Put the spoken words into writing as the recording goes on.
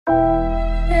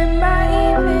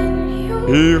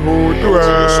He who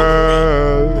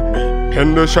dwell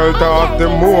in the shelter of the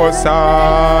Most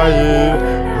High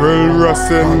will rest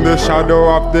in the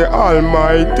shadow of the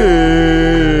Almighty.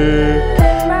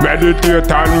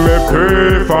 Meditate and me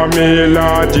pray for me,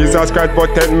 Lord Jesus Christ,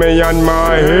 protect me and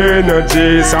my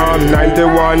energy. Psalm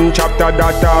 91 chapter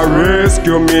that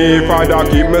rescue me. Father,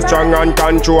 keep me strong and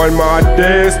control my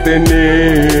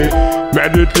destiny.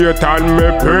 Meditate and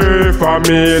me pray for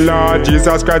me, Lord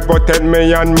Jesus Christ, protect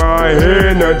me and my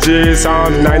energy.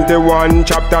 Psalm 91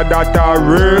 chapter that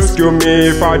rescue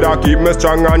me. Father, keep me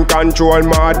strong and control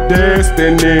my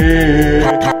destiny.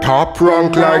 Top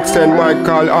rank like St.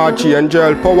 Michael,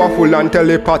 Archangel, powerful and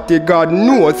telepathy. God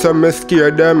knows so me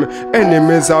scare them.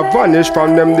 Enemies are vanished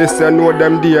from them, they say know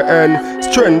them dear end.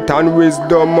 Strength and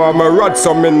wisdom are my rod,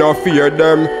 so me no fear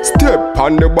them. Step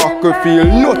on the battlefield,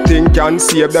 nothing can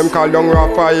save them. Call down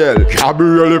Raphael,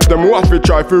 Gabriel if them want to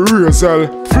try to raise hell.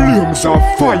 Flames of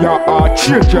fire,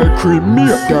 Archangel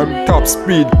cremate them. Top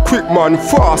speed, quick man,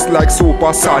 fast like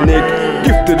supersonic.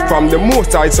 Gifted from the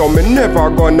Most High, so me never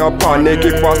gonna panic.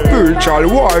 If a spiritual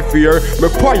warfare, me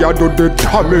fire do the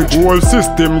damage. Whole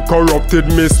system corrupted,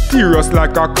 mysterious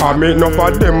like a comet. Enough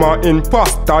of them are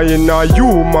imposter in a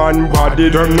human body.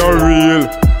 Them no real,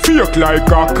 fake like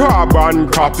a carbon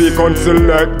copy. Can't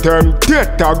select them,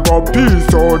 death a go be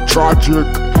so tragic.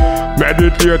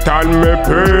 Meditate and me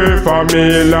pray for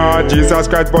me, Lord Jesus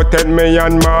Christ, protect me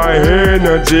and my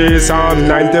energy. Psalm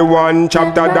 91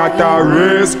 chapter that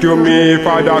rescue me.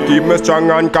 Father, keep me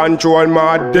strong and control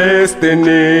my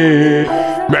destiny.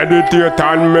 Meditate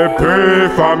and me pray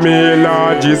for me,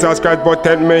 Lord Jesus Christ,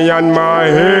 protect me and my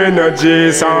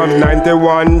energy. Psalm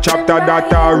 91 chapter that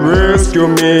rescue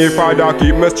me. Father,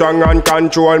 keep me strong and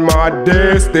control my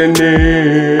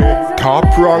destiny. Top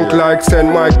rank like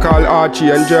St. Michael,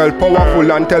 Archangel,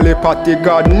 powerful and telepathy.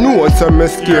 God knows so me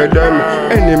scare them.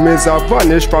 Enemies are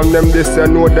vanished from them, they say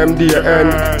know them dear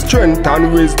end. Strength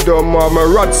and wisdom are my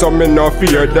rod, so me no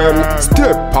fear them.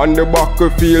 Step on the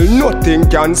battlefield, nothing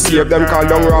can save them. Call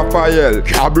down Raphael,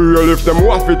 Gabriel if them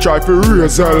want to try to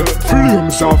raise hell.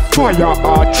 Flames of fire,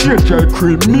 Archangel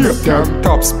cremate them.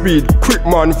 Top speed, quick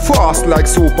man, fast like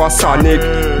supersonic.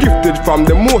 Gifted from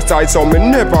the Most High, so me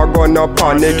never gonna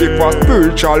panic. If a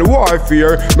spiritual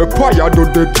warfare, me fire do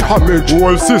the damage.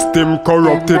 Whole system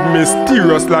corrupted,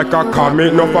 mysterious like a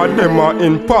comet. Enough of them are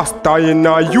imposter in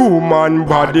a human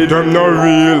body. Them no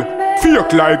real,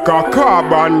 fake like a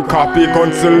carbon copy.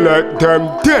 Can't select them,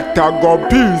 death a go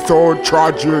be so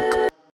tragic.